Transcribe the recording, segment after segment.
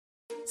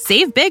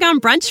Save big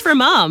on brunch for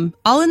mom,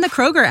 all in the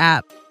Kroger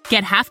app.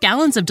 Get half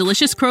gallons of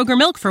delicious Kroger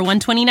milk for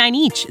 $1.29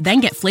 each.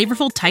 Then get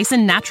flavorful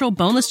Tyson natural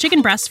boneless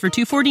chicken breasts for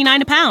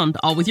 $2.49 a pound,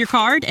 all with your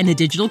card and a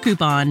digital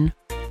coupon.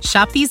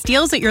 Shop these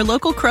deals at your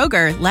local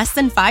Kroger, less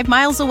than 5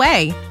 miles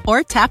away.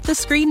 Or tap the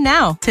screen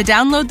now to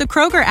download the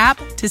Kroger app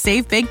to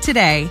save big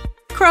today.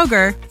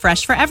 Kroger,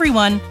 fresh for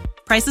everyone.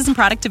 Prices and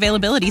product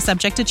availability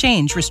subject to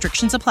change.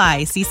 Restrictions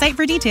apply. See site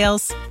for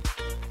details.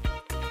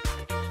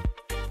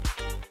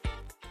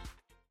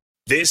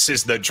 This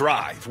is The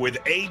Drive with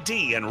AD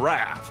and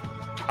Rav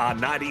on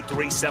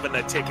 93.7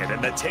 The Ticket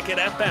and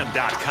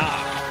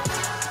theticketfm.com.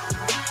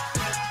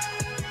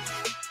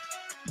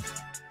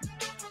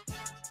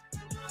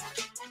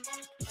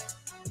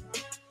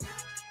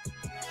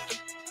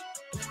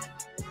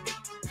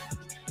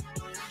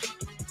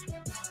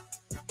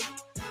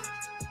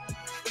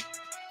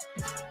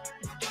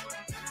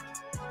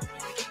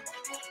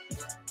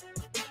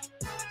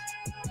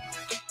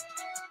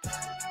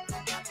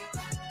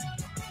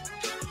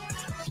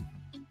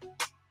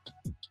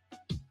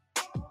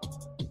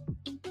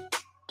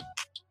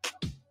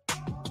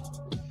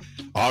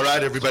 All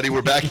right, everybody,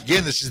 we're back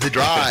again. This is The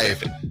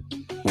Drive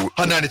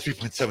on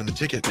 93.7 The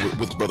Ticket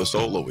with Brother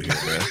Soul over here,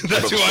 man.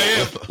 That's who I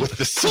am. With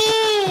the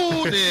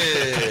Soul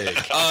Nick.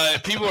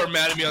 People are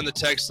mad at me on the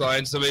text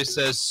line. Somebody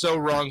says, so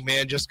wrong,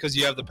 man. Just because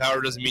you have the power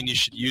doesn't mean you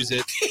should use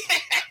it.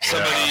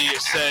 Somebody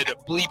said,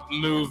 bleep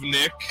move,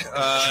 Nick.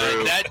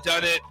 That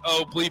done it.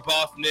 Oh, bleep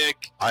off,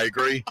 Nick. I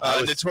agree.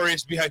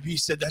 Notorious B.I.B.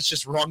 said that's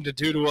just wrong to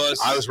do to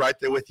us. I was right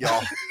there with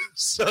y'all.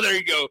 So there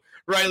you go.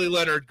 Riley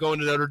Leonard going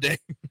to Notre Dame.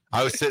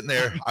 I was sitting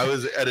there. I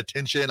was at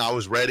attention. I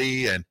was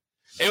ready, and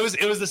it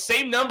was the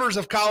same numbers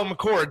of Colin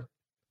McCord,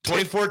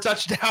 24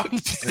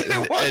 touchdowns.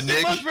 And Nick,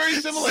 it was very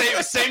similar.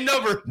 Same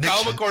number. Nick,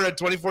 Colin McCord had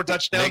 24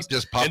 touchdowns Nick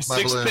just popped and my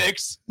 6 balloon.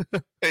 picks.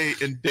 Hey,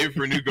 and Dave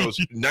Perdue goes,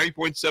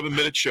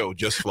 90.7-minute show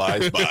just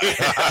flies by.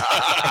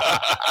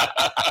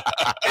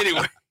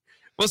 Anyway,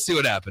 we'll see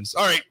what happens.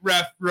 All right,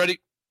 Raph, ready?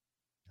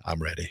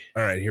 I'm ready.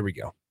 All right, here we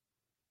go.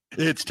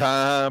 It's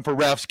time for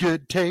Ralph's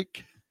Good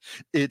Take.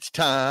 It's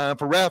time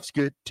for Ralph's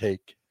Good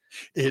Take.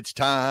 It's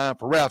time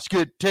for Ralph's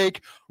Good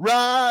Take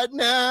right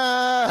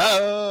now.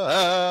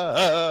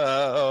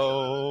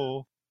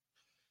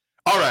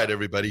 All right,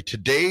 everybody.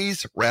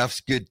 Today's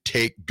Ralph's Good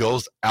Take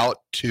goes out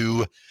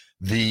to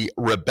the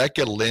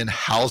Rebecca Lynn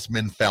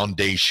Hausman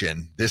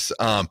Foundation. This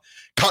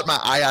caught my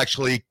eye,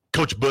 actually.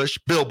 Coach Bush,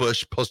 Bill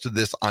Bush, posted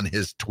this on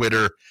his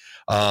Twitter.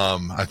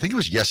 I think it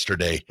was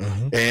yesterday.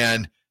 Mm-hmm.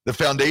 And the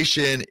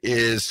foundation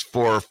is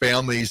for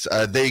families.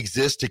 They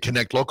exist to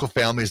connect local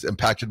families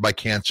impacted by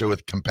cancer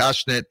with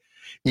compassionate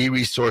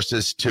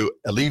e-resources to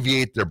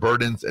alleviate their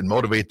burdens and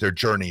motivate their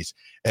journeys.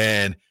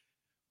 And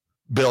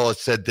Bill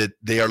has said that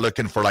they are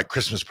looking for like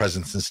Christmas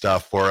presents and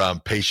stuff for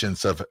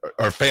patients of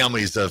or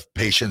families of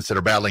patients that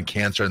are battling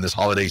cancer in this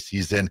holiday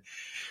season.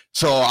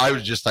 So I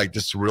was just like,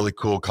 this is a really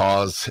cool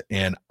cause.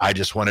 And I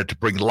just wanted to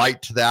bring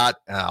light to that.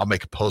 I'll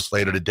make a post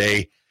later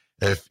today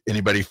if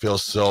anybody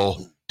feels so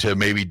to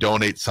maybe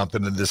donate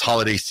something in this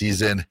holiday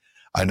season.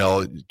 I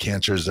know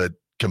cancer is a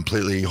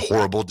completely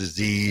horrible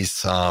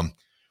disease,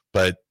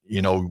 but,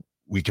 you know,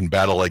 we can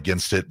battle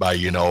against it by,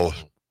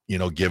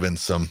 giving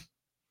some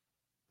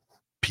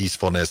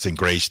peacefulness and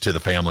grace to the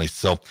families.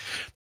 So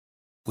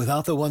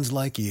without the ones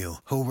like you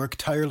who work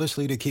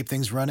tirelessly to keep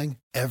things running,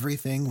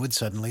 everything would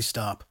suddenly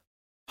stop.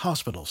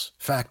 Hospitals,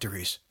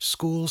 factories,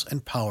 schools,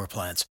 and power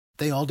plants,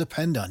 they all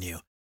depend on you.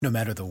 No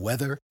matter the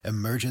weather,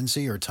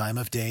 emergency, or time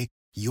of day,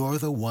 you're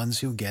the ones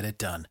who get it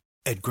done.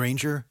 At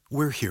Grainger,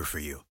 we're here for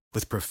you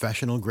with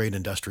professional-grade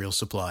industrial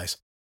supplies.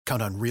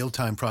 Count on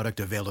real-time product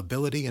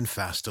availability and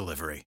fast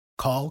delivery.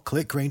 Call,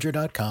 click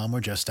Grainger.com, or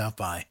just stop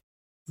by.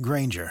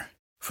 Grainger,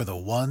 for the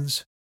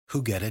ones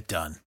who get it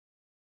done.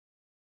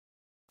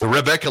 The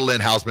Rebecca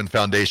Lynn Hausman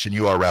Foundation,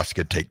 you are Ralph's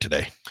Good Take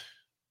today.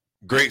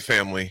 Great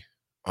family.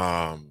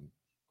 Of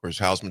course,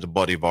 Hausman's a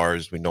buddy of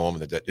ours. We know him.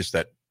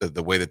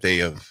 The way that they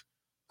have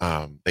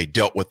they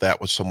dealt with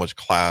that with so much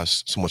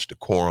class, so much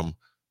decorum,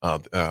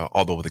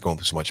 although they're going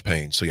through so much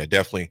pain. So yeah,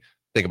 definitely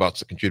think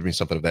about contributing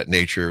something of that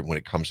nature when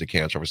it comes to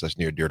cancer. Obviously, that's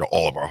near and dear to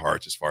all of our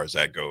hearts as far as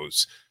that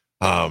goes.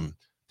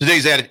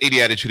 Today's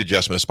 80 Attitude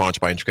Adjustment is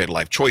sponsored by Integrated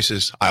Life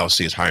Choices.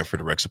 ILC is hiring for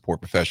direct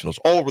support professionals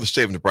all over the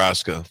state of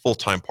Nebraska,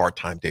 full-time,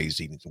 part-time, days,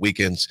 evenings, and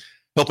weekends.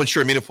 Help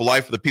ensure a meaningful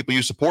life for the people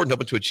you support and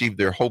help them to achieve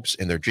their hopes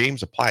and their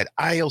dreams. Apply at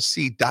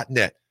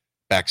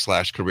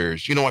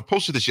ilc.net/careers. You know, I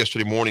posted this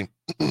yesterday morning,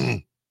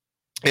 and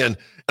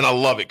I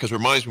love it because it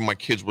reminds me when my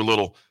kids were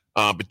little.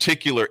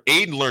 Particular,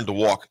 Aiden learned to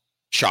walk.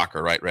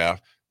 Shocker, right, Raph?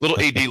 Little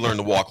AD learned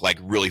to walk like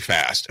really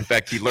fast. In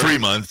fact, he learned 3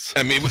 months.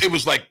 I mean, it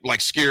was like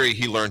scary.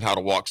 He learned how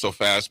to walk so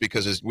fast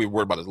because we were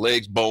worried about his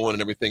legs bowing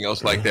and everything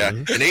else like that.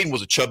 And Aiden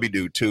was a chubby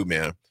dude too,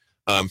 man.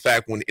 In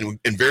fact,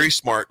 and very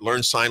smart,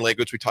 learned sign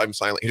language. We taught him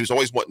sign language. He was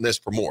always wanting this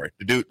for more.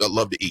 The dude that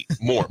loved to eat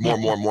more.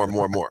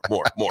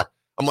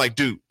 I'm like,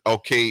 dude,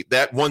 okay,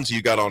 that onesie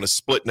you got on is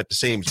splitting at the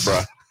seams,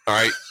 bruh. All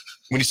right.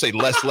 when you say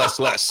less,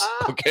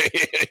 okay,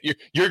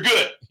 you're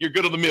good. You're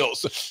good on the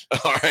meals.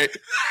 All right.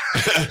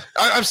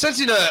 I'm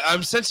sensing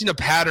a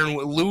pattern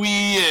with Louis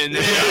and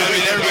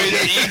everybody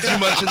that eats too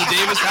much in the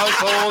Davis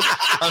household.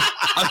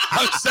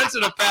 I'm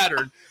sensing a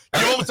pattern.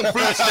 You want some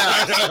fruit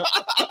snacks?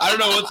 I don't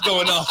know what's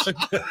going on.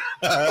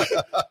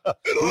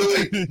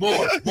 Louis,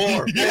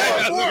 more.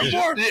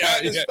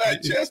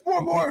 Fat chest,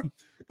 more.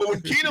 But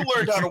when Keenan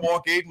learned how to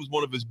walk, Aiden was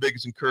one of his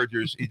biggest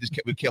encouragers.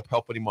 We kept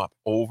helping him up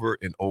over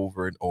and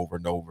over.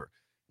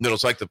 And then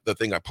it's like the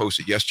thing I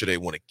posted yesterday.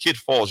 When a kid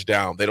falls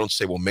down, they don't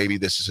say, well, maybe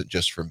this isn't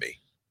just for me.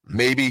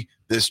 Maybe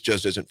this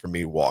just isn't for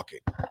me walking.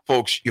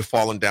 Folks, you're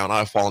falling down.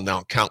 I've fallen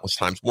down countless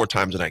times, more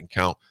times than I can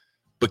count.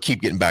 But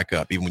keep getting back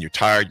up. Even when you're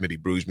tired, maybe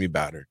bruised, maybe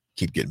battered.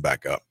 Keep getting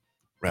back up.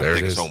 There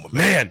it is.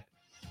 Man,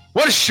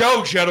 what a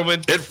show,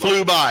 gentlemen. It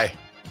flew by.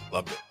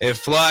 Loved it. It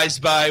flies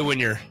by when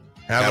you're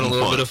having a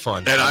little bit of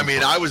fun. And I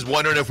mean, I was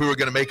wondering if we were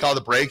going to make all the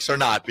breaks or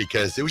not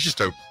because it was just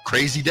a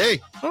crazy day.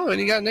 Oh,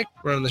 and you got Nick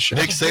running the show.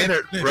 Nick saying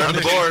it, running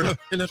the board.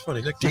 Isn't that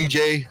funny?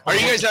 DJ. Are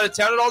you guys out of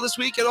town at all this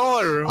week at all?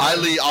 Or?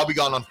 I'll be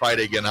gone on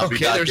Friday again. I'll be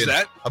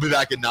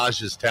back in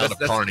Naja's town of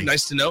Kearney.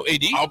 Nice to know.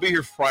 AD? I'll be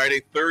here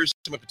Friday. Thursday,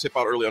 I'm going to tip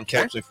out early,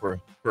 unfortunately, for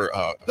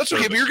That's service.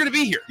 okay, but you're going to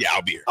be here. Yeah,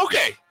 I'll be here.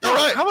 Okay. All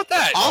right. How about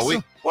that?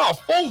 Awesome. Wow,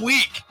 full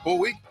week. Full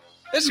week.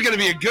 This is going to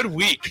be a good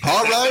week.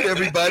 All right,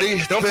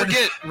 everybody. Don't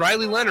forget,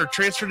 Riley Leonard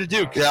transferred to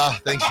Duke. Yeah,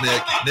 thanks,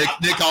 Nick.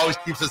 Nick always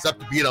keeps us up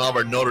to date on all of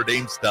our Notre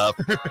Dame stuff.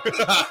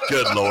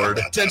 Good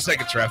Lord. 10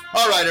 seconds, Ref.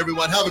 All right,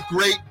 everyone. Have a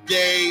great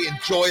day.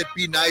 Enjoy it.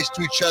 Be nice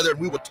to each other. And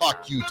we will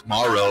talk to you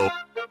tomorrow.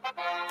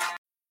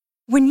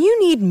 When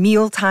you need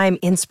mealtime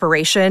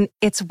inspiration,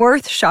 it's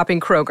worth shopping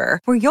Kroger,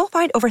 where you'll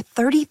find over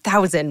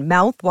 30,000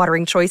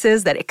 mouth-watering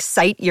choices that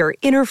excite your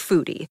inner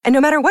foodie. And no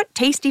matter what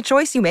tasty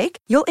choice you make,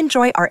 you'll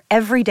enjoy our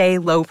everyday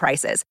low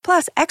prices,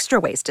 plus extra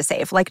ways to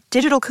save, like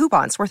digital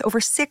coupons worth over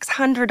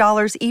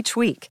 $600 each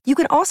week. You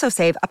can also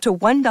save up to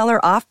 $1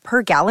 off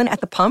per gallon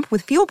at the pump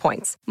with fuel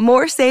points.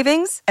 More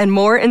savings and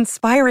more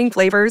inspiring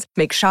flavors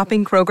make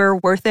shopping Kroger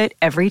worth it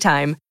every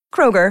time.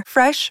 Kroger,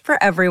 fresh for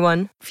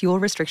everyone. Fuel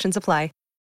restrictions apply.